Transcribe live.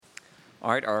All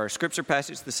right, our scripture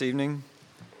passage this evening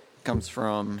comes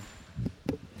from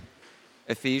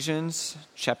Ephesians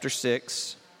chapter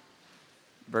 6,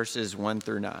 verses 1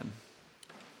 through 9.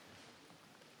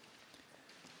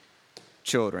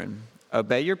 Children,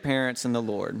 obey your parents in the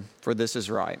Lord, for this is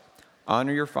right.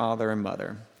 Honor your father and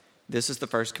mother. This is the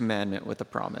first commandment with a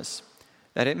promise,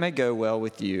 that it may go well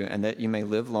with you and that you may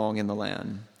live long in the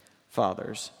land.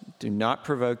 Fathers, do not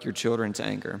provoke your children to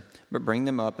anger, but bring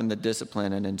them up in the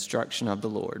discipline and instruction of the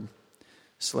Lord.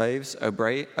 Slaves,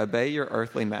 obey your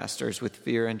earthly masters with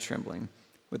fear and trembling,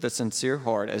 with a sincere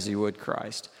heart as you would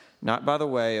Christ, not by the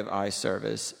way of eye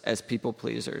service as people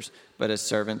pleasers, but as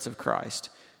servants of Christ,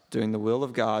 doing the will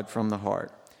of God from the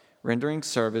heart, rendering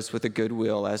service with a good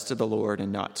will as to the Lord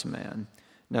and not to man,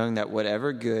 knowing that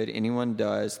whatever good anyone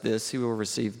does, this he will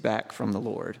receive back from the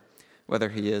Lord, whether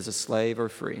he is a slave or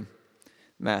free.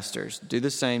 Masters, do the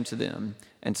same to them,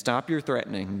 and stop your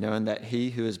threatening, knowing that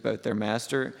he who is both their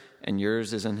master and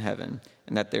yours is in heaven,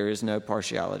 and that there is no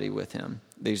partiality with him.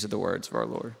 These are the words of our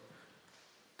Lord.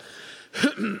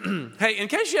 Hey, in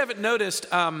case you haven't noticed,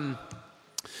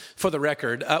 for the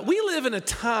record, we live in a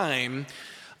time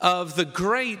of the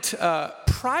great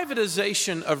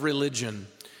privatization of religion.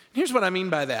 Here's what I mean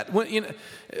by that.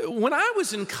 When I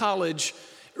was in college,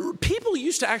 people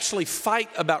used to actually fight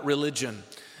about religion.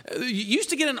 You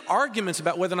used to get in arguments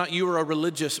about whether or not you were a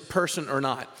religious person or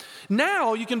not.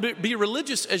 Now you can be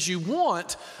religious as you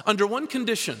want under one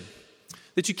condition,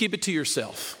 that you keep it to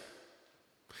yourself.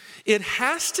 It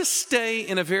has to stay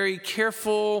in a very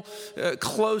careful,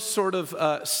 close sort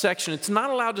of section. It's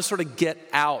not allowed to sort of get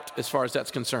out as far as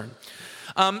that's concerned.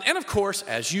 And of course,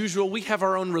 as usual, we have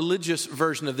our own religious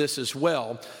version of this as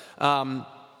well.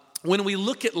 When we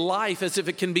look at life as if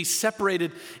it can be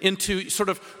separated into sort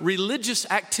of religious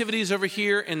activities over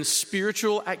here and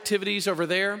spiritual activities over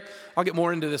there. I'll get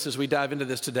more into this as we dive into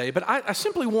this today. But I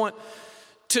simply want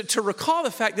to recall the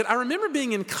fact that I remember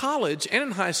being in college and in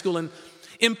high school and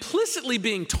implicitly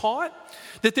being taught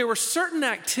that there were certain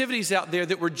activities out there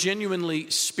that were genuinely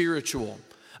spiritual.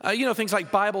 Things like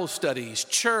Bible studies,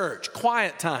 church,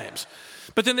 quiet times.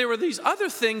 But then there were these other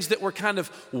things that were kind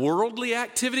of worldly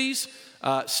activities.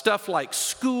 Stuff like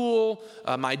school,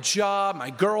 my job,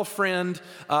 my girlfriend,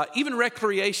 even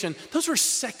recreation. Those were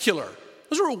secular.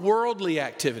 Those were worldly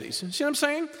activities. You see what I'm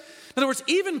saying? In other words,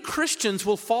 even Christians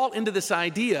will fall into this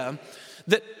idea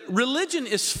that religion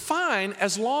is fine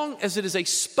as long as it is a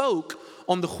spoke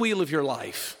on the wheel of your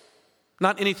life,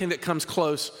 not anything that comes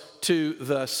close to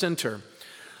the center.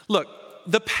 Look,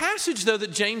 the passage, though,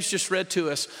 that James just read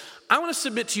to us, I want to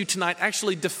submit to you tonight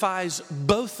actually defies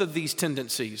both of these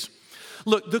tendencies.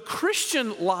 Look, the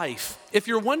Christian life, if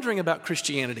you're wondering about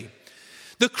Christianity,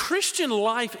 the Christian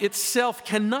life itself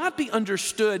cannot be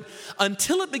understood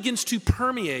until it begins to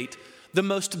permeate the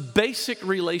most basic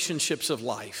relationships of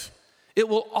life. It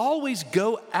will always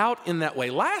go out in that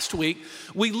way. Last week,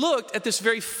 we looked at this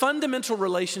very fundamental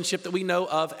relationship that we know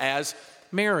of as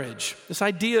marriage, this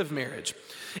idea of marriage.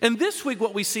 And this week,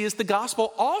 what we see is the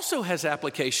gospel also has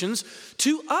applications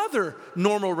to other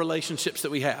normal relationships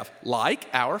that we have, like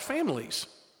our families,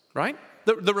 right?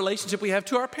 The relationship we have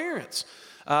to our parents.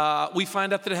 We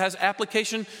find out that it has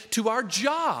application to our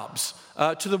jobs,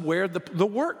 to the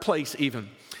workplace even.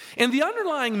 And the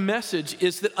underlying message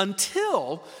is that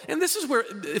until, and this is where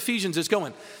Ephesians is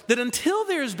going, that until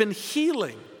there has been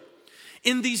healing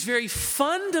in these very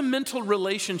fundamental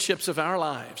relationships of our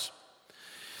lives,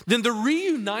 then the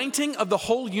reuniting of the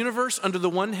whole universe under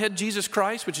the one head, Jesus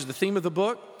Christ, which is the theme of the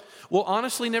book, will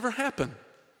honestly never happen.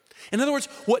 In other words,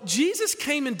 what Jesus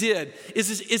came and did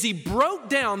is he broke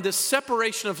down this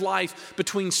separation of life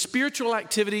between spiritual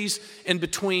activities and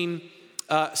between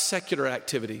secular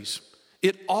activities.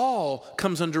 It all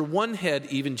comes under one head,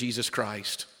 even Jesus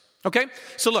Christ. Okay?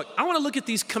 So look, I want to look at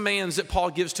these commands that Paul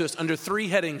gives to us under three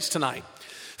headings tonight.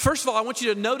 First of all, I want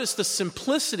you to notice the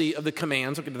simplicity of the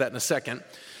commands. I'll get to that in a second.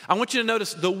 I want you to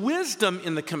notice the wisdom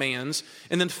in the commands.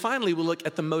 And then finally, we'll look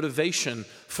at the motivation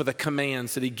for the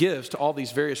commands that he gives to all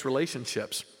these various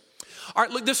relationships. All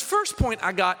right, look, this first point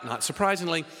I got, not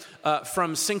surprisingly,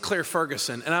 from Sinclair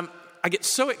Ferguson. And I get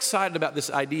so excited about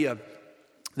this idea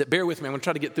that, bear with me, I'm going to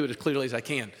try to get through it as clearly as I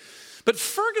can. But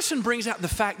Ferguson brings out the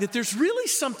fact that there's really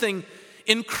something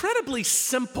incredibly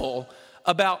simple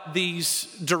about these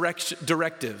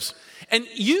directives. And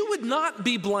you would not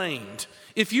be blamed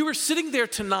if you were sitting there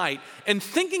tonight and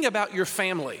thinking about your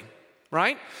family,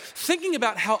 right? Thinking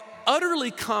about how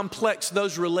utterly complex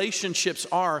those relationships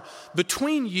are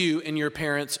between you and your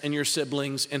parents and your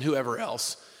siblings and whoever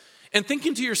else. And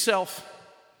thinking to yourself,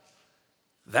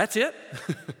 that's it?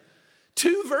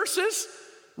 2 verses?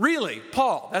 Really,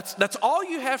 Paul, that's all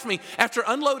you have for me? After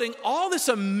unloading all this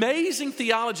amazing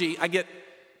theology, I get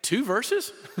 2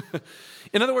 verses?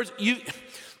 In other words,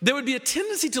 there would be a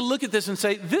tendency to look at this and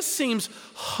say, this seems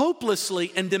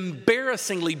hopelessly and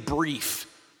embarrassingly brief.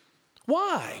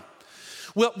 Why?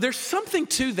 Well, there's something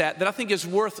to that I think is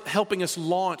worth helping us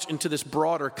launch into this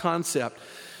broader concept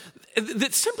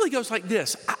that simply goes like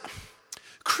this.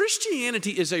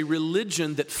 Christianity is a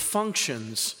religion that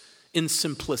functions in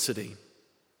simplicity.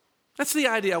 That's the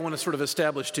idea I want to sort of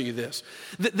establish to you this.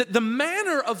 The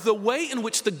manner of the way in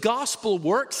which the gospel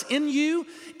works in you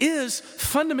is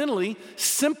fundamentally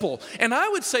simple. And I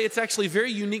would say it's actually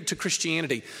very unique to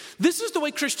Christianity. This is the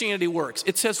way Christianity works.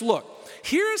 It says, look,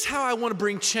 here's how I want to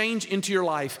bring change into your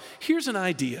life. Here's an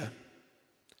idea.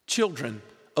 Children,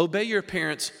 obey your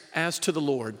parents as to the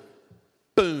Lord.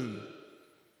 Boom.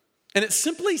 And it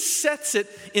simply sets it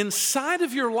inside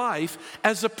of your life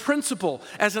as a principle,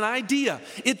 as an idea.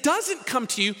 It doesn't come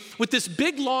to you with this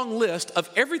big long list of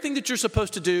everything that you're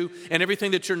supposed to do and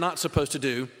everything that you're not supposed to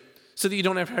do so that you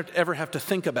don't ever have to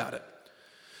think about it.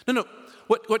 No.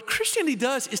 What Christianity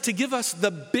does is to give us the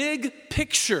big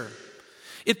picture.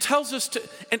 It tells us to,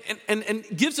 and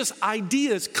gives us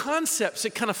ideas, concepts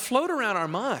that kind of float around our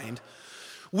mind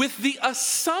with the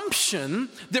assumption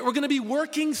that we're going to be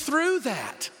working through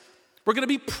that. We're going to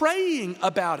be praying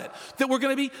about it, that we're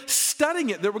going to be studying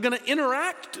it, that we're going to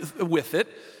interact with it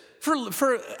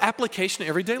for application to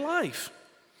everyday life.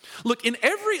 Look, in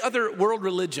every other world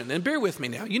religion, and bear with me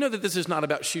now, you know that this is not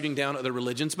about shooting down other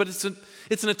religions, but it's an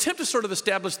attempt to sort of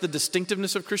establish the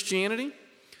distinctiveness of Christianity.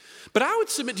 But I would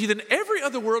submit to you that in every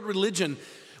other world religion,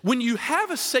 when you have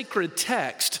a sacred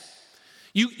text,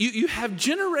 you have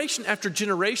generation after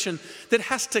generation that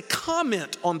has to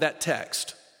comment on that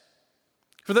text.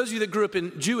 For those of you that grew up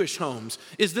in Jewish homes,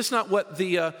 is this not what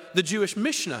the Jewish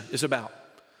Mishnah is about?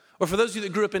 Or for those of you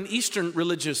that grew up in Eastern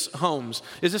religious homes,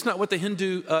 is this not what the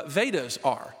Hindu Vedas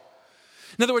are?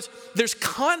 In other words, there's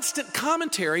constant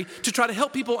commentary to try to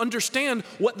help people understand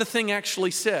what the thing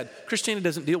actually said. Christianity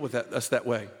doesn't deal with us that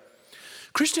way.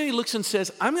 Christianity looks and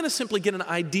says, I'm going to simply get an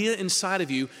idea inside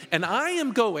of you, and I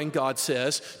am going, God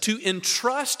says, to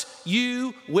entrust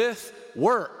you with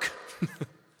work.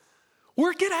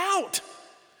 Work it out.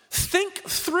 Think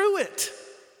through it.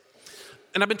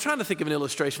 And I've been trying to think of an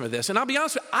illustration of this. And I'll be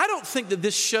honest with you, I don't think that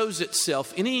this shows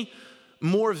itself any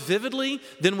more vividly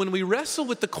than when we wrestle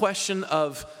with the question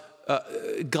of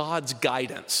God's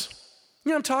guidance. You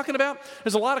know what I'm talking about?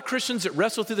 There's a lot of Christians that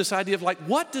wrestle through this idea of like,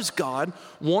 what does God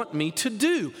want me to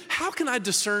do? How can I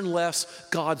discern less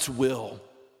God's will?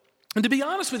 And to be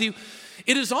honest with you,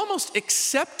 it is almost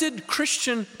accepted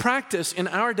Christian practice in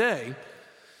our day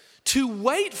to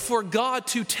wait for God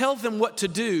to tell them what to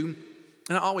do,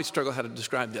 and I always struggle how to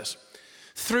describe this,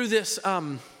 through this,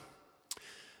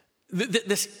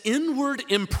 this inward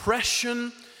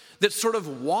impression that sort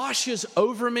of washes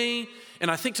over me,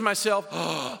 and I think to myself,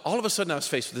 all of a sudden I was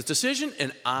faced with this decision,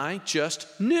 and I just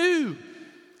knew.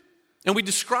 And we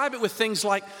describe it with things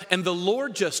like, and the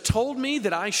Lord just told me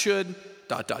that I should, ...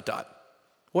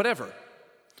 whatever.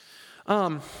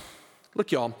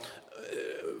 Look, y'all,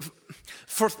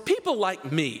 for people like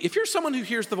me, if you're someone who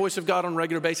hears the voice of God on a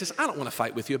regular basis, I don't want to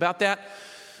fight with you about that.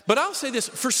 But I'll say this,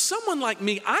 for someone like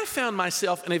me, I found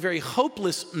myself in a very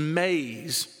hopeless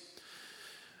maze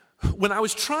when I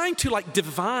was trying to like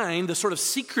divine the sort of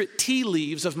secret tea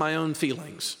leaves of my own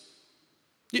feelings.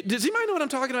 Does anybody know what I'm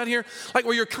talking about here? Like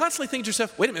where you're constantly thinking to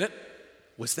yourself, wait a minute,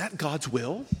 was that God's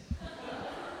will?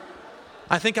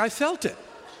 I think I felt it.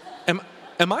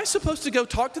 Am I supposed to go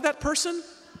talk to that person?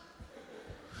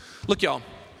 Look, y'all,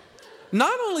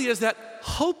 not only is that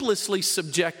hopelessly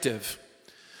subjective,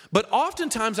 but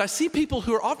oftentimes I see people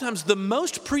who are oftentimes the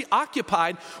most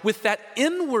preoccupied with that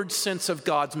inward sense of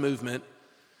God's movement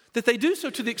that they do so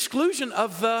to the exclusion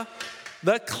of the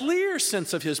clear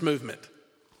sense of his movement.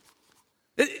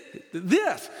 And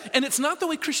it's not the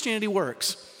way Christianity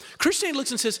works. Christianity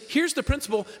looks and says, here's the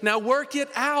principle, now work it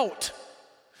out.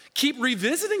 Keep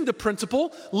revisiting the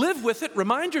principle, live with it,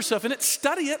 remind yourself in it,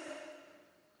 study it,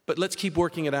 but let's keep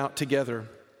working it out together.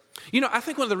 You know, I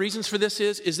think one of the reasons for this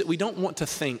is that we don't want to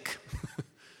think.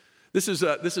 This is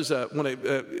one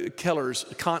of Keller's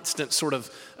constant sort of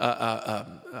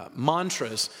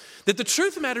mantras, that the truth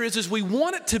of the matter is we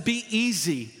want it to be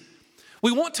easy.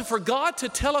 We want for God to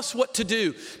tell us what to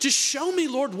do. Just show me,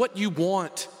 Lord, what you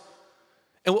want.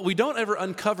 And what we don't ever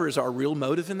uncover is our real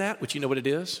motive in that, which you know what it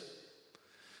is?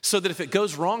 So that if it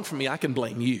goes wrong for me, I can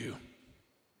blame you.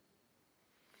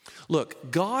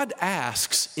 Look, God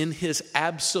asks in his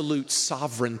absolute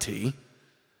sovereignty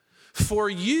for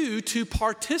you to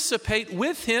participate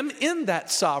with him in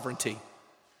that sovereignty.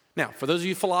 Now, for those of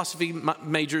you philosophy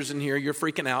majors in here, you're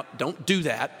freaking out. Don't do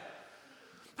that.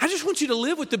 I just want you to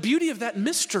live with the beauty of that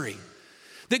mystery.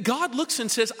 That God looks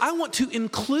and says, I want to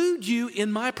include you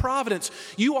in my providence.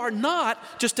 You are not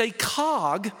just a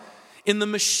cog in the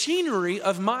machinery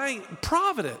of my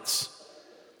providence.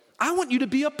 I want you to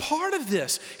be a part of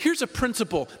this. Here's a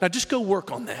principle. Now just go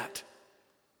work on that.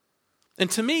 And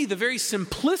to me, the very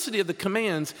simplicity of the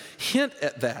commands hint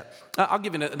at that. I'll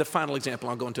give you the final example.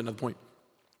 I'll go into another point.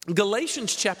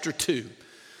 Galatians chapter 2.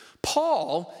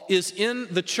 Paul is in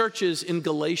the churches in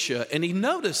Galatia, and he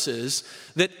notices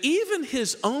that even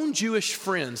his own Jewish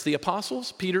friends, the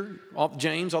apostles, Peter,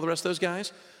 James, all the rest of those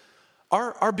guys,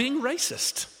 are being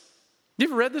racist. You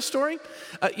ever read this story?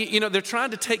 They're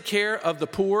trying to take care of the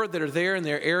poor that are there in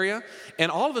their area,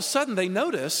 and all of a sudden they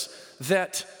notice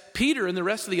that Peter and the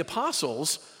rest of the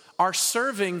apostles are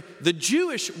serving the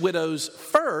Jewish widows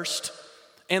first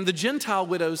and the Gentile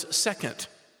widows second.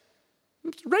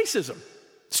 Racism,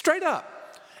 straight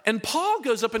up. And Paul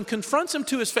goes up and confronts him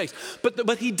to his face.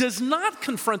 But he does not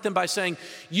confront them by saying,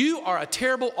 you are a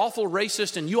terrible, awful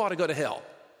racist and you ought to go to hell.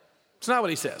 It's not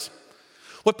what he says.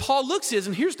 What Paul looks is,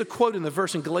 and here's the quote in the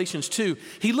verse in Galatians 2,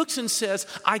 he looks and says,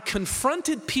 I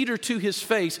confronted Peter to his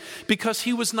face because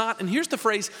he was not, and here's the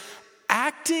phrase,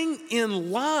 acting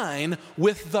in line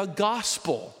with the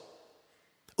gospel.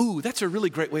 Ooh, that's a really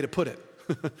great way to put it.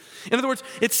 In other words,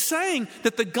 it's saying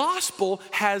that the gospel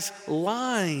has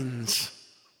lines.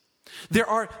 There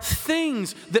are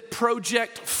things that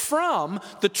project from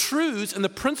the truths and the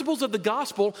principles of the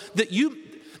gospel that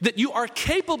you are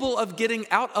capable of getting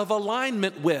out of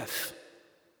alignment with.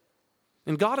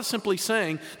 And God is simply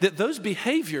saying that those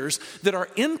behaviors that are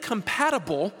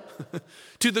incompatible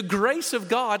to the grace of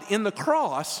God in the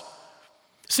cross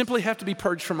simply have to be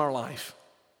purged from our life.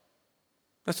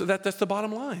 That's the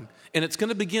bottom line. And it's going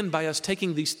to begin by us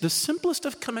taking the simplest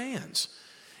of commands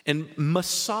and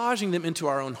massaging them into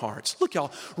our own hearts. Look,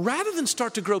 y'all, rather than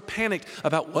start to grow panicked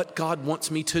about what God wants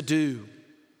me to do,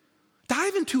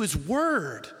 dive into His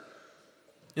Word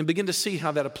and begin to see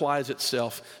how that applies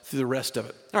itself through the rest of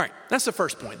it. All right, that's the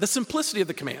first point, the simplicity of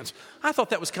the commands. I thought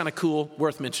that was kind of cool,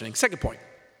 worth mentioning. Second point.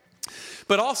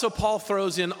 But also Paul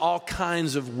throws in all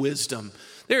kinds of wisdom.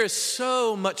 There is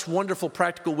so much wonderful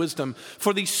practical wisdom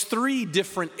for these three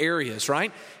different areas,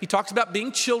 right? He talks about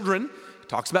being children, he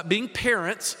talks about being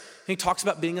parents, and he talks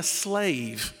about being a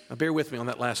slave. Now bear with me on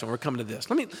that last one. We're coming to this.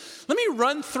 Let me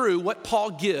run through what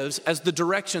Paul gives as the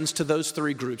directions to those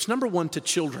three groups. Number one, to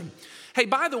children. Hey,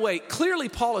 by the way, clearly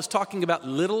Paul is talking about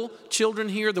little children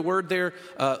here. The word there,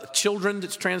 children,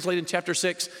 that's translated in chapter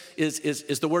 6,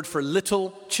 is the word for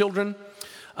little children.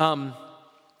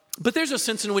 But there's a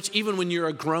sense in which even when you're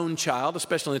a grown child,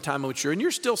 especially in the time in which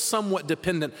you're still somewhat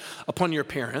dependent upon your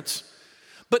parents.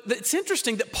 But it's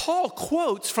interesting that Paul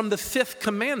quotes from the 5th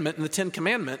commandment in the 10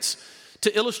 commandments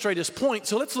to illustrate his point.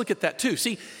 So let's look at that too.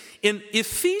 See, in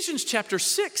Ephesians chapter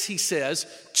 6, he says,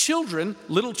 children,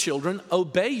 little children,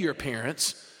 obey your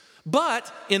parents.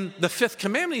 But in the 5th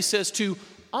commandment, he says to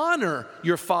honor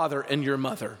your father and your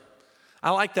mother. I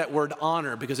like that word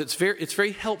honor because it's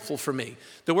very helpful for me.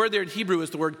 The word there in Hebrew is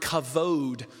the word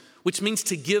kavod, which means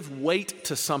to give weight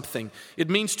to something. It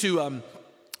means to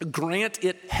grant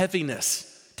it heaviness,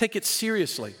 take it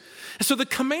seriously. And so the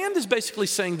command is basically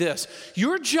saying this: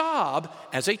 your job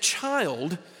as a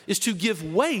child is to give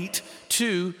weight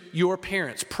to your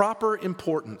parents, proper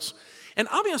importance. And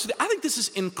I'll be honest with you, I think this is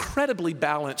incredibly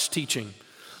balanced teaching.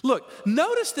 Look,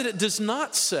 notice that it does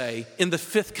not say in the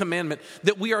 5th commandment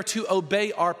that we are to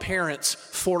obey our parents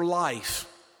for life.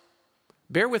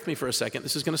 Bear with me for a second.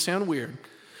 This is going to sound weird.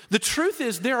 The truth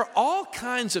is there are all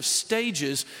kinds of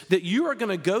stages that you are going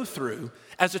to go through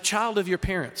as a child of your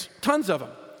parents. Tons of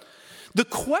them. The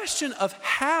question of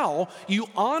how you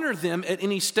honor them at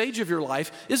any stage of your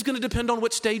life is going to depend on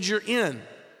what stage you're in.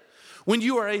 When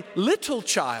you are a little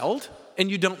child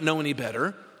and you don't know any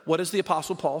better, what does the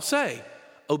Apostle Paul say?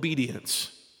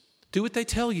 Obedience. Do what they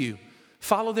tell you.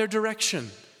 Follow their direction.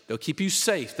 They'll keep you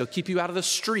safe. They'll keep you out of the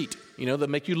street. They'll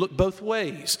make you look both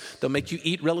ways. They'll make you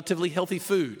eat relatively healthy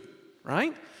food,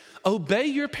 right? Obey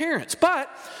your parents. But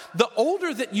the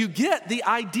older that you get, the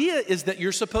idea is that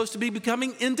you're supposed to be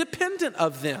becoming independent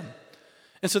of them.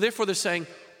 And so therefore they're saying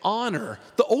honor.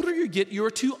 The older you get, you're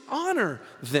to honor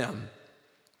them.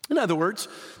 In other words,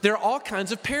 there are all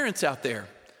kinds of parents out there.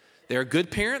 There are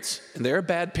good parents and there are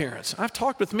bad parents. I've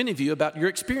talked with many of you about your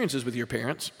experiences with your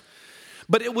parents.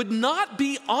 But it would not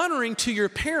be honoring to your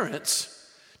parents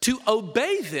to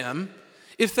obey them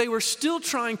if they were still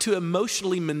trying to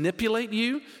emotionally manipulate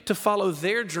you to follow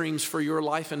their dreams for your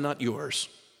life and not yours.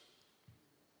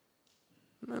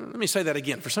 Let me say that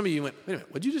again. For some of you went, wait a minute,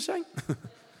 what'd you just say?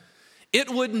 It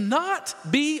would not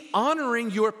be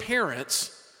honoring your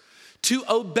parents to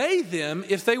obey them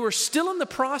if they were still in the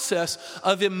process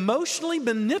of emotionally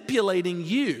manipulating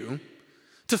you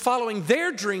to following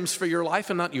their dreams for your life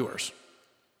and not yours.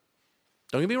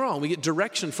 Don't get me wrong, we get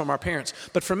direction from our parents.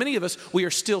 But for many of us, we are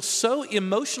still so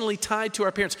emotionally tied to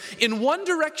our parents in one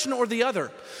direction or the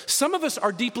other. Some of us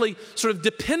are deeply sort of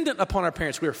dependent upon our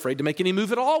parents. We're afraid to make any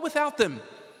move at all without them.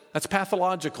 That's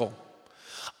pathological.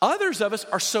 Others of us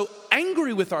are so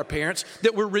angry with our parents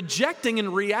that we're rejecting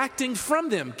and reacting from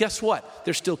them. Guess what?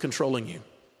 They're still controlling you.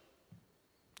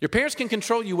 Your parents can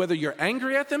control you whether you're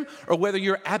angry at them or whether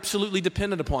you're absolutely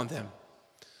dependent upon them.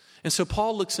 And so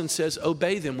Paul looks and says,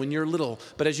 obey them when you're little,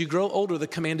 but as you grow older, the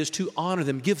command is to honor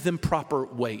them, give them proper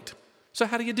weight. So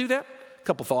how do you do that? A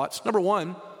couple thoughts. Number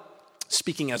one,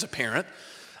 speaking as a parent,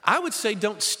 I would say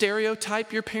don't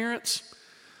stereotype your parents.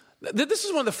 This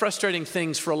is one of the frustrating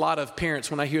things for a lot of parents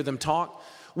when I hear them talk.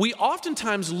 We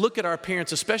oftentimes look at our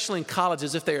parents, especially in college,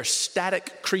 as if they are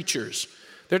static creatures.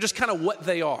 They're just kind of what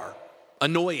they are,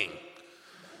 annoying.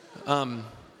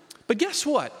 But guess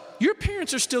what? Your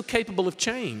parents are still capable of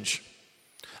change.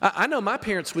 I know my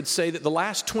parents would say that the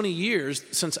last 20 years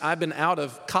since I've been out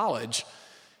of college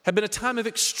have been a time of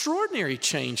extraordinary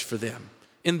change for them.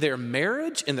 In their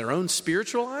marriage, in their own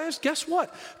spiritual lives, guess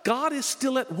what? God is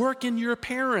still at work in your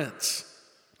parents.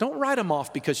 Don't write them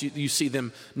off because you see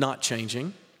them not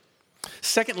changing.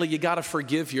 Secondly, you got to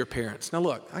forgive your parents. Now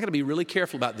look, I got to be really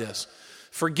careful about this.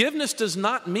 Forgiveness does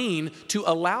not mean to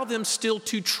allow them still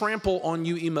to trample on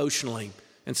you emotionally.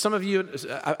 And some of you,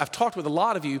 I've talked with a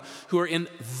lot of you who are in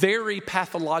very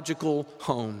pathological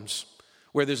homes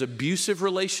where there's abusive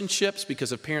relationships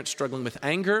because of parents struggling with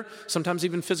anger, sometimes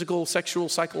even physical, sexual,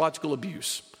 psychological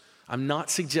abuse. I'm not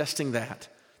suggesting that.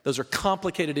 Those are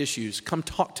complicated issues. Come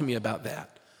talk to me about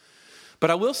that.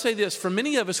 But I will say this, for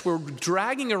many of us, we're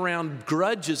dragging around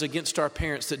grudges against our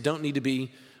parents that don't need to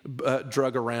be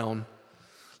drug around.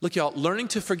 Look, y'all, learning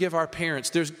to forgive our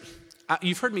parents,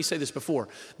 you've heard me say this before.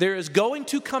 There is going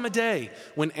to come a day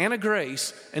when Anna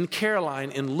Grace and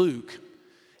Caroline and Luke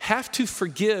have to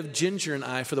forgive Ginger and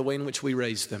I for the way in which we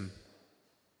raised them.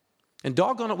 And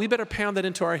doggone it, we better pound that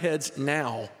into our heads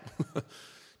now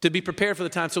to be prepared for the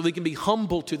time so we can be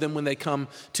humble to them when they come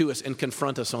to us and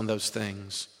confront us on those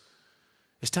things.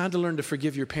 It's time to learn to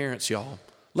forgive your parents, y'all.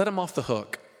 Let them off the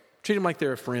hook. Treat them like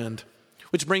they're a friend.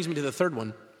 Which brings me to the third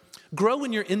one. Grow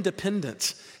in your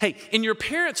independence. Hey, in your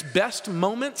parents' best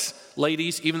moments,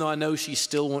 ladies, even though I know she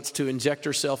still wants to inject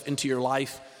herself into your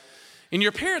life, in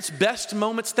your parents' best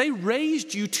moments, they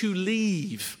raised you to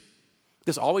leave.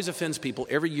 This always offends people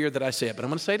every year that I say it, but I'm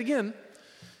going to say it again.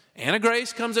 Anna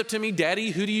Grace comes up to me,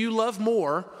 Daddy, who do you love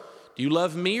more? Do you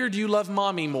love me or do you love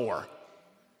Mommy more?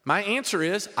 My answer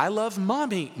is, I love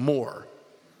Mommy more.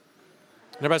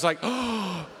 And everybody's like,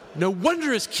 oh, no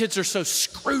wonder his kids are so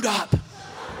screwed up.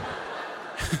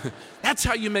 That's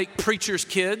how you make preachers'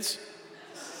 kids.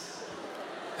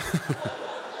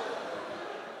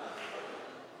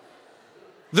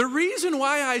 The reason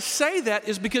why I say that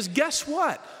is because guess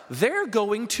what? They're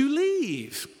going to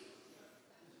leave.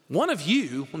 One of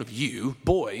you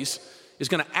boys, is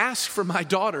going to ask for my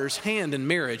daughter's hand in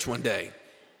marriage one day.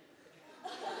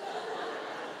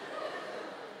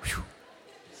 Whew.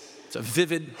 It's a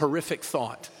vivid, horrific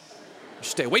thought.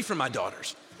 Stay away from my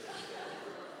daughters.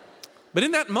 But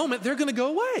in that moment, they're going to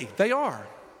go away. They are.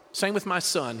 Same with my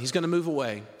son. He's going to move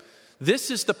away.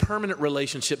 This is the permanent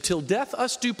relationship. Till death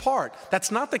us do part. That's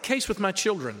not the case with my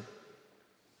children.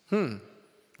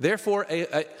 Therefore,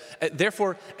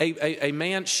 a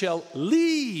man shall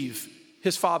leave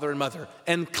his father and mother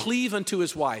and cleave unto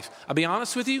his wife. I'll be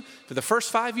honest with you, for the first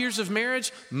 5 years of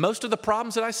marriage, most of the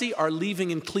problems that I see are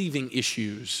leaving and cleaving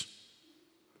issues.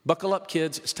 Buckle up,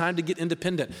 kids. It's time to get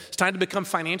independent. It's time to become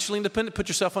financially independent. Put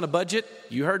yourself on a budget.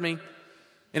 You heard me.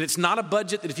 And it's not a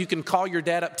budget that if you can call your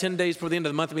dad up 10 days before the end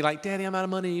of the month and be like, Daddy, I'm out of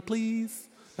money, please.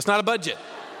 That's not a budget.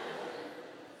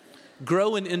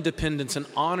 Grow in independence and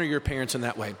honor your parents in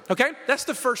that way. Okay? That's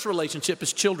the first relationship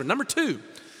as children. Number two,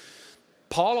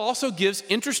 Paul also gives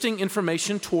interesting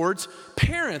information towards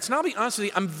parents. And I'll be honest with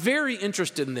you, I'm very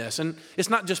interested in this. And it's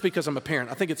not just because I'm a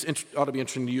parent. I think it ought to be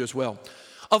interesting to you as well.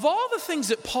 Of all the things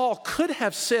that Paul could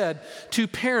have said to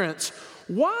parents,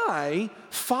 why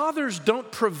fathers don't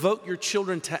provoke your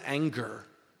children to anger.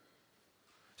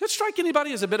 Does that strike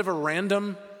anybody as a bit of a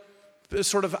random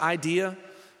sort of idea?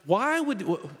 Why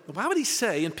would he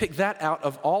say and pick that out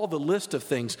of all the list of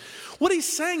things? What he's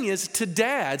saying is to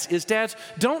dads,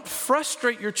 don't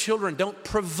frustrate your children. Don't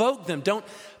provoke them. Don't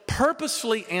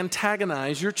purposefully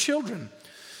antagonize your children.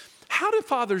 How do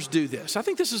fathers do this? I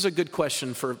think this is a good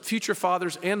question for future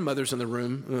fathers and mothers in the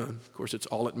room. Of course, it's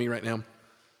all at me right now.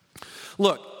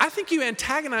 Look, I think you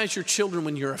antagonize your children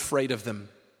when you're afraid of them.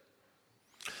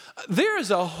 There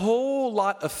is a whole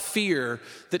lot of fear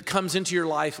that comes into your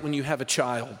life when you have a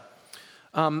child.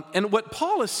 And what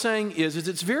Paul is saying is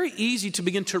it's very easy to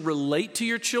begin to relate to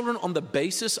your children on the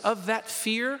basis of that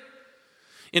fear,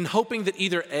 in hoping that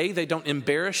either A, they don't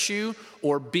embarrass you,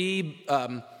 or B,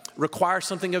 require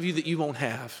something of you that you won't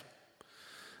have.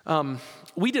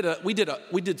 We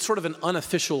did sort of an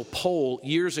unofficial poll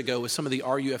years ago with some of the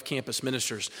RUF campus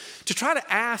ministers to try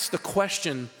to ask the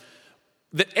question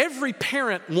that every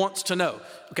parent wants to know.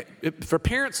 Okay, for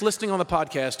parents listening on the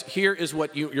podcast, here is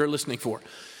what you're listening for.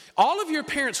 All of your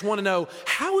parents want to know,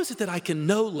 how is it that I can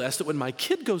know, Les, that when my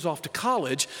kid goes off to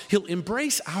college, he'll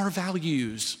embrace our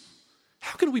values?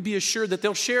 How can we be assured that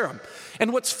they'll share them?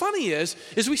 And what's funny is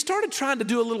we started trying to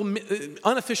do a little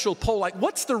unofficial poll, like,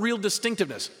 what's the real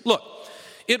distinctiveness? Look,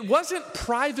 it wasn't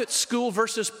private school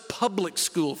versus public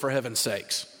school, for heaven's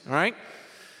sakes, all right?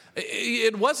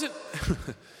 It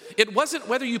wasn't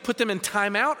whether you put them in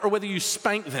timeout or whether you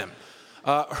spank them.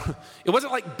 It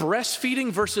wasn't like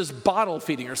breastfeeding versus bottle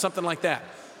feeding or something like that.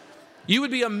 You would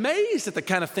be amazed at the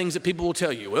kind of things that people will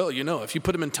tell you. Well, if you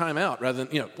put them in timeout rather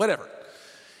than, whatever.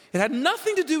 It had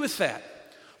nothing to do with that.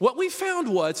 What we found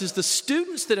is the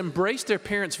students that embraced their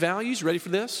parents' values, ready for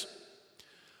this,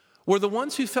 were the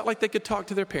ones who felt like they could talk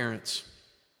to their parents,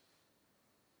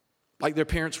 like their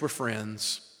parents were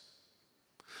friends,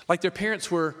 like their parents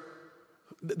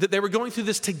that they were going through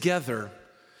this together,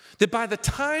 that by the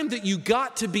time that you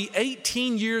got to be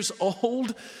 18 years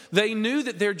old, they knew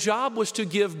that their job was to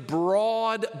give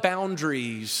broad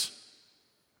boundaries.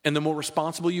 And the more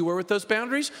responsible you were with those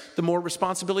boundaries, the more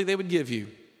responsibility they would give you.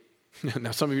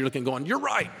 Now, some of you are looking going, you're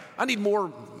right. I need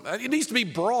more. It needs to be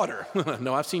broader.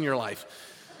 No, I've seen your life.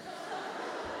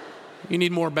 You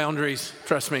need more boundaries.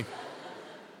 Trust me.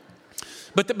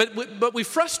 But we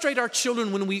frustrate our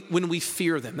children when we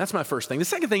fear them. That's my first thing. The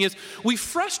second thing is we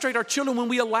frustrate our children when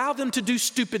we allow them to do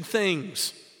stupid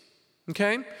things.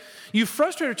 Okay? You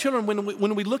frustrate our children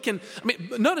when we look in.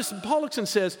 Notice Paul looks and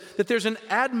says that there's an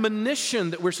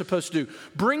admonition that we're supposed to do.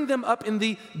 Bring them up in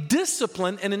the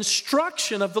discipline and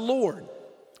instruction of the Lord.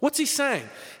 What's he saying?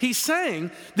 He's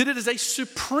saying that it is a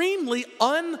supremely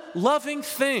unloving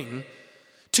thing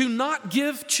to not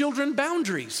give children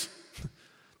boundaries.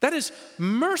 That is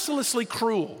mercilessly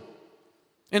cruel.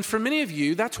 And for many of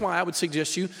you, that's why I would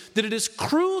suggest to you that it is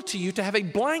cruel to you to have a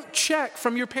blank check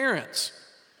from your parents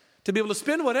to be able to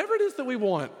spend whatever it is that we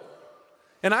want.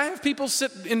 And I have people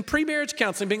sit in pre-marriage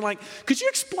counseling being like, could you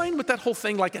explain what that whole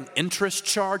thing, like an interest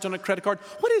charge on a credit card,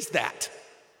 what is that?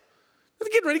 They're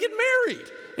getting ready to get married.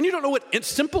 And you don't know what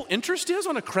simple interest is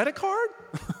on a credit card?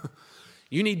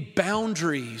 You need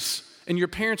boundaries. And your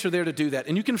parents are there to do that.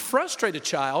 And you can frustrate a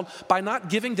child by not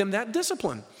giving them that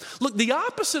discipline. Look, the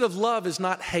opposite of love is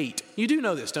not hate. You do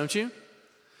know this, don't you?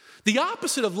 The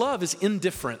opposite of love is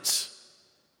indifference.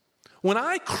 When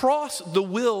I cross the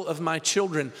will of my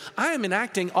children, I am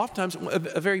enacting oftentimes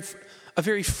a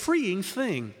very freeing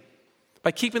thing by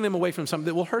keeping them away from something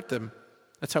that will hurt them.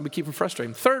 That's how we keep them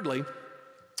frustrated. Thirdly,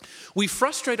 we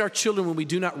frustrate our children when we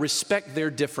do not respect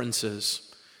their differences.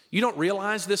 You don't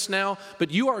realize this now, but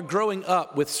you are growing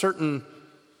up with certain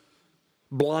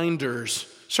blinders,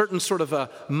 certain sort of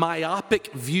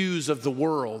myopic views of the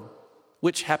world,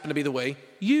 which happen to be the way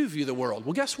you view the world.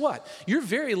 Well, guess what? You're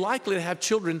very likely to have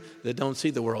children that don't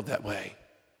see the world that way.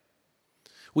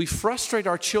 We frustrate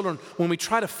our children when we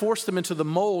try to force them into the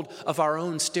mold of our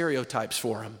own stereotypes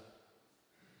for them.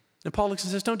 And Paul looks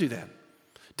and says, don't do that.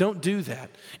 Don't do that.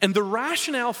 And the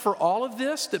rationale for all of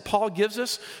this that Paul gives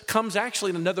us comes actually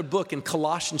in another book in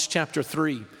Colossians chapter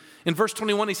 3. In verse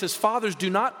 21, he says, fathers, do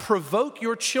not provoke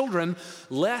your children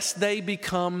lest they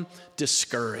become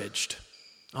discouraged.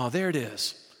 Oh, there it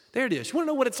is. There it is. You want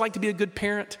to know what it's like to be a good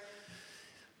parent?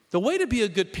 The way to be a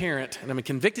good parent, and I'm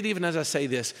convicted even as I say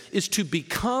this, is to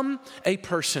become a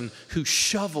person who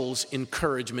shovels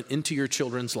encouragement into your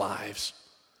children's lives.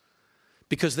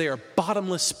 Because they are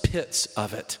bottomless pits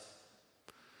of it.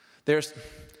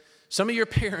 Some of your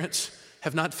parents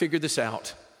have not figured this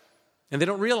out. And they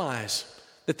don't realize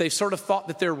that they sort of thought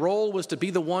that their role was to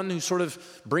be the one who sort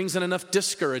of brings in enough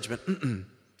discouragement.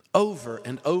 Over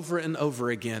and over and over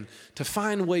again. To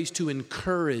find ways to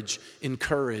encourage.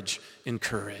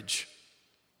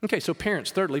 Okay, so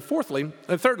parents,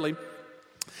 thirdly,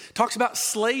 talks about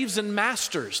slaves and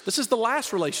masters. This is the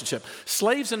last relationship,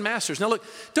 slaves and masters. Now look,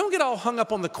 don't get all hung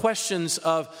up on the questions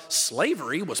of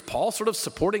slavery. Was Paul sort of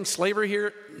supporting slavery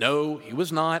here? No, he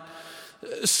was not.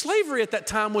 Slavery at that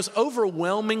time was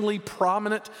overwhelmingly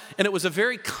prominent, and it was a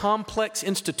very complex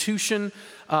institution.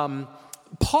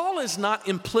 Paul is not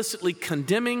implicitly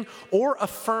condemning or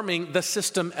affirming the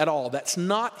system at all. That's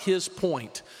not his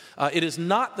point. It is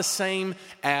not the same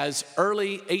as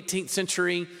early 18th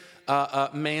century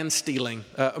man stealing,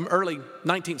 early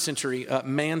 19th century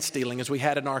man stealing as we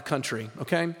had in our country,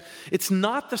 okay? It's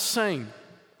not the same.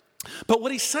 But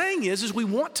what he's saying is we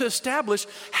want to establish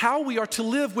how we are to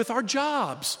live with our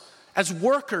jobs as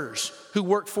workers who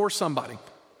work for somebody.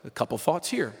 A couple thoughts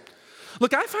here.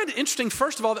 Look, I find it interesting,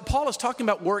 first of all, that Paul is talking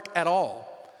about work at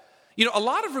all. You know, a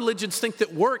lot of religions think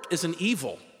that work is an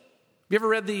evil. You ever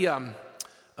read the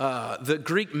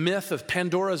Greek myth of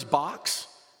Pandora's box?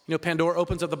 You know, Pandora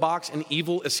opens up the box and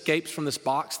evil escapes from this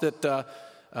box that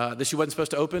she wasn't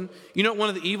supposed to open. You know what one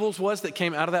of the evils was that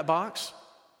came out of that box?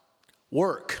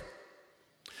 Work.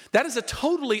 That is a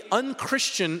totally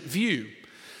unchristian view.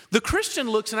 The Christian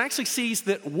looks and actually sees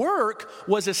that work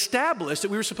was established,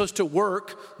 that we were supposed to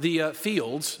work the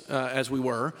fields, as we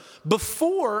were,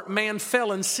 before man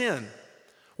fell in sin.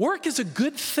 Work is a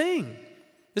good thing.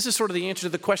 This is sort of the answer to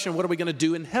the question, what are we going to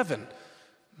do in heaven?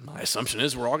 My assumption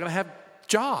is we're all going to have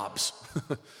jobs.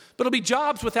 But it'll be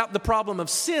jobs without the problem of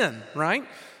sin, right?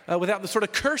 Without the sort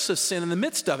of curse of sin in the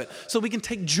midst of it. So we can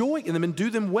take joy in them and do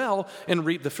them well and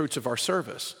reap the fruits of our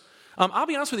service. I'll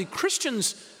be honest with you,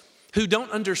 Christians who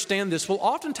don't understand this will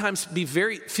oftentimes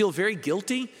feel very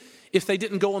guilty if they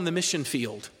didn't go on the mission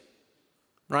field,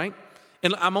 right?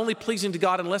 And I'm only pleasing to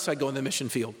God unless I go in the mission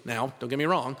field. Now, don't get me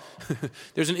wrong.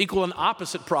 There's an equal and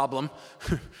opposite problem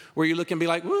where you look and be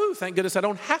like, woo, thank goodness I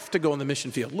don't have to go in the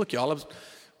mission field. Look, y'all,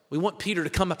 we want Peter to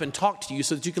come up and talk to you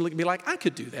so that you can look and be like, I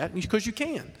could do that, because you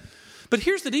can. But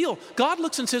here's the deal. God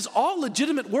looks and says, all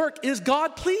legitimate work is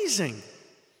God-pleasing.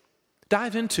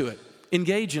 Dive into it.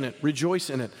 Engage in it. Rejoice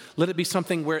in it. Let it be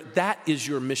something where that is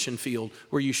your mission field,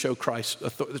 where you show Christ's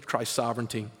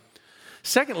sovereignty.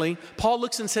 Secondly, Paul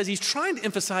looks and says he's trying to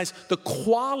emphasize the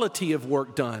quality of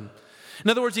work done. In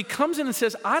other words, he comes in and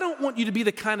says, I don't want you to be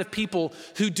the kind of people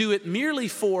who do it merely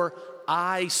for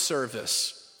eye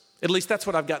service. At least that's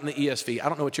what I've got in the ESV. I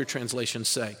don't know what your translations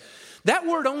say. That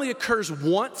word only occurs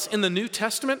once in the New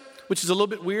Testament, which is a little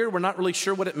bit weird. We're not really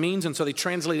sure what it means, and so they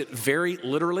translate it very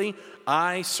literally.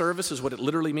 Eye service is what it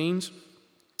literally means.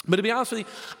 But to be honest with you,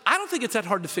 I don't think it's that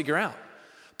hard to figure out.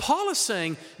 Paul is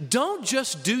saying, don't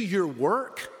just do your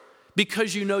work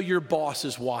because you know your boss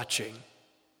is watching.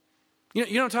 You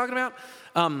know what I'm talking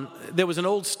about? There was an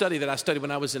old study that I studied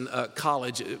when I was in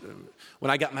college.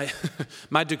 When I got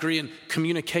my degree in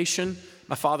communication,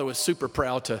 my father was super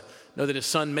proud to know that his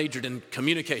son majored in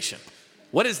communication.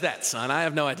 What is that, son? I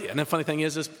have no idea. And the funny thing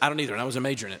is I don't either, and I was a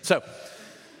major in it.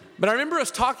 But I remember us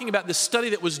talking about this study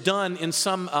that was done in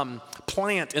some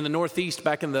plant in the Northeast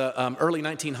back in the early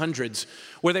 1900s,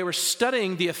 where they were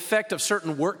studying the effect of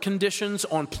certain work conditions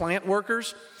on plant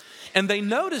workers. And they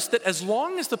noticed that as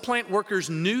long as the plant workers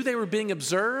knew they were being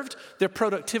observed, their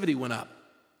productivity went up,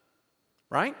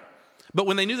 right? But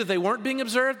when they knew that they weren't being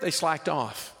observed, they slacked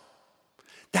off.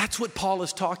 That's what Paul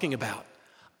is talking about.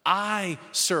 Eye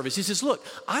service. He says, look,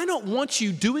 I don't want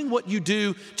you doing what you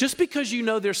do just because you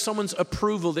know there's someone's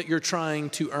approval that you're trying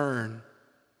to earn.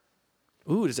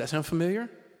 Ooh, does that sound familiar?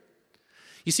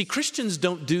 You see, Christians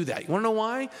don't do that. You want to know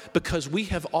why? Because we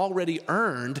have already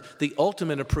earned the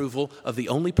ultimate approval of the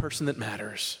only person that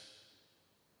matters.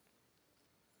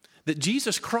 That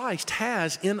Jesus Christ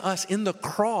has in us, in the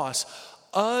cross,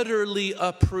 utterly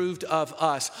approved of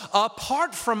us,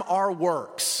 apart from our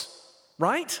works,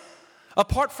 right?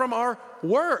 Apart from our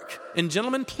work. And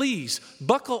gentlemen, please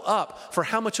buckle up for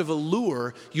how much of a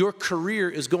lure your career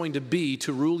is going to be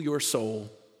to rule your soul.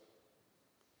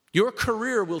 Your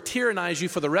career will tyrannize you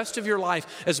for the rest of your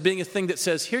life as being a thing that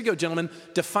says, here you go, gentlemen,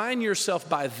 define yourself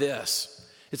by this.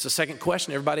 It's the second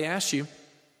question everybody asks you.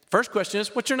 First question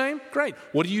is, what's your name? Great.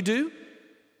 What do you do?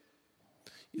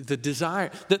 The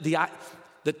desire,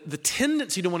 the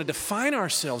tendency to want to define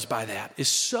ourselves by that is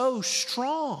so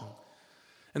strong.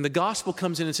 And the gospel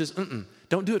comes in and says,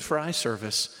 don't do it for eye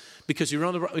service, because you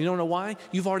don't know why?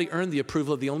 You've already earned the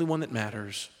approval of the only one that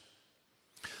matters.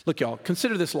 Look, y'all,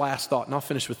 consider this last thought, and I'll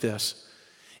finish with this.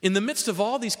 In the midst of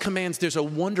all these commands, there's a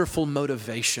wonderful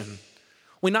motivation.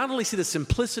 We not only see the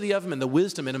simplicity of them and the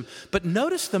wisdom in them, but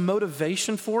notice the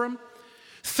motivation for them.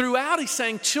 Throughout, he's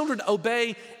saying, children,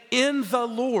 obey in the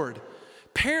Lord.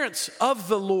 Parents of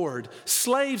the Lord.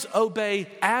 Slaves, obey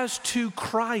as to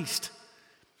Christ.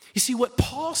 You see, what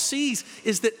Paul sees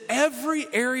is that every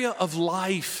area of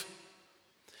life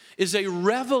is a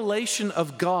revelation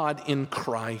of God in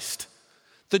Christ.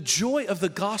 The joy of the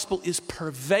gospel is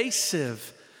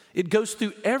pervasive It goes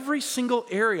through every single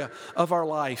area of our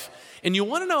life. And you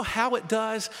want to know how it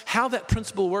does, how that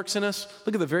principle works in us?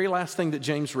 Look at the very last thing that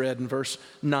James read in verse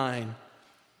 9.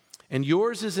 And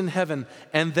yours is in heaven,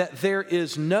 and that there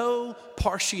is no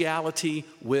partiality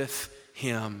with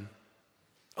him.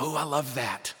 Oh, I love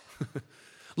that.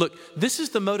 Look, this is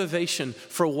the motivation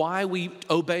for why we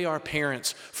obey our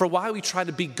parents, for why we try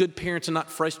to be good parents and not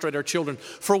frustrate our children,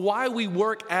 for why we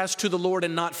work as to the Lord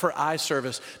and not for eye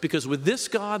service. Because with this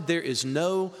God, there is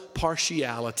no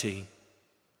partiality.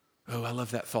 Oh, I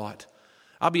love that thought.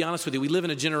 I'll be honest with you. We live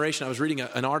in a generation. I was reading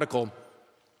an article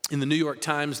in the New York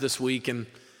Times this week, and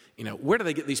where do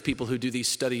they get these people who do these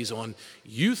studies on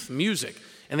youth music?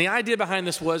 And the idea behind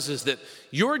this is that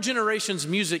your generation's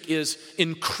music is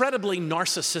incredibly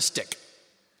narcissistic,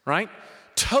 right?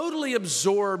 Totally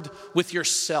absorbed with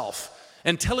yourself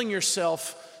and telling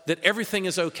yourself that everything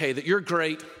is okay, that you're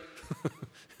great,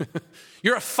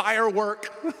 you're a firework,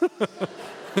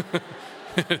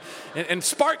 and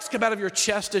sparks come out of your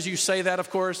chest as you say that, of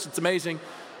course. It's amazing.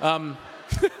 Bear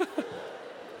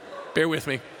with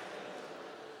me.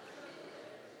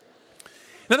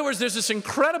 In other words, there's this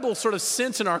incredible sort of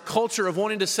sense in our culture of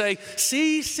wanting to say,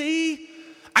 see,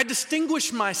 I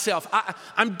distinguish myself.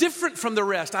 I'm different from the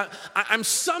rest. I'm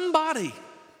somebody.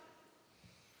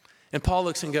 And Paul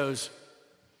looks and goes,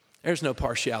 there's no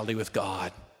partiality with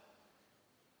God.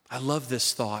 I love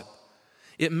this thought.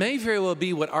 It may very well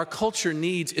be what our culture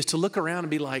needs is to look around and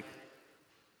be like,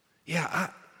 yeah,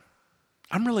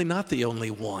 I'm really not the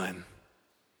only one.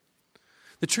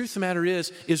 The truth of the matter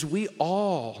is we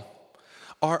all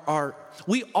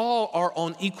are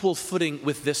on equal footing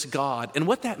with this God. And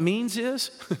what that means is,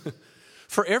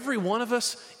 for every one of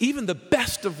us, even the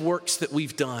best of works that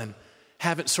we've done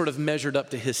haven't sort of measured up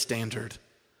to his standard.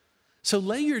 So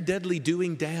lay your deadly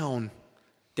doing down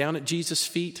at Jesus'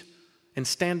 feet and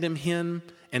stand in him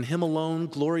and him alone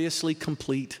gloriously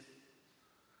complete.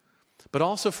 But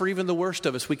also for even the worst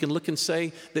of us, we can look and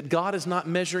say that God is not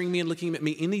measuring me and looking at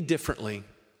me any differently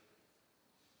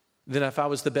than if I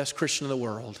was the best Christian in the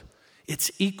world.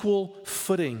 It's equal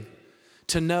footing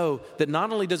to know that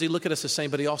not only does he look at us the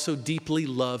same, but he also deeply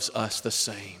loves us the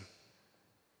same.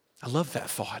 I love that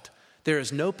thought. There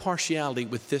is no partiality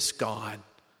with this God.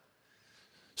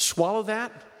 Swallow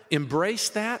that, embrace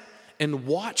that, and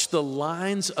watch the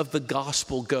lines of the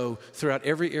gospel go throughout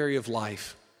every area of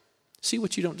life. See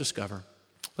what you don't discover.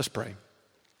 Let's pray.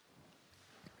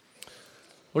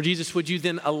 Lord Jesus, would you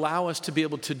then allow us to be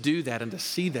able to do that and to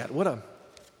see that? What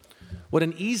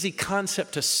an easy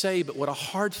concept to say, but what a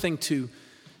hard thing to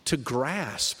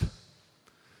grasp.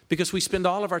 Because we spend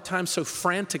all of our time so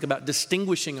frantic about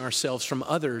distinguishing ourselves from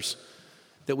others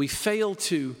that we fail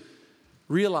to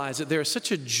realize that there is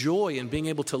such a joy in being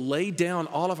able to lay down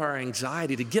all of our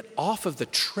anxiety, to get off of the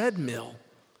treadmill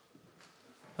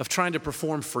of trying to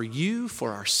perform for you,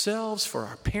 for ourselves, for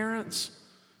our parents,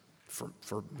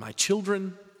 for my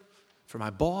children, for my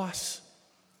boss,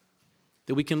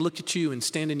 that we can look at you and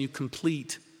stand in you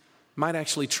complete, might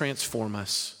actually transform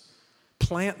us.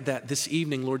 Plant that this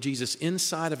evening, Lord Jesus,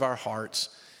 inside of our hearts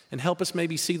and help us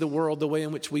maybe see the world the way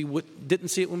in which we didn't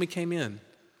see it when we came in.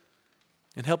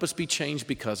 And help us be changed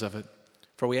because of it.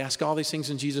 For we ask all these things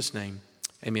in Jesus' name.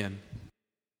 Amen.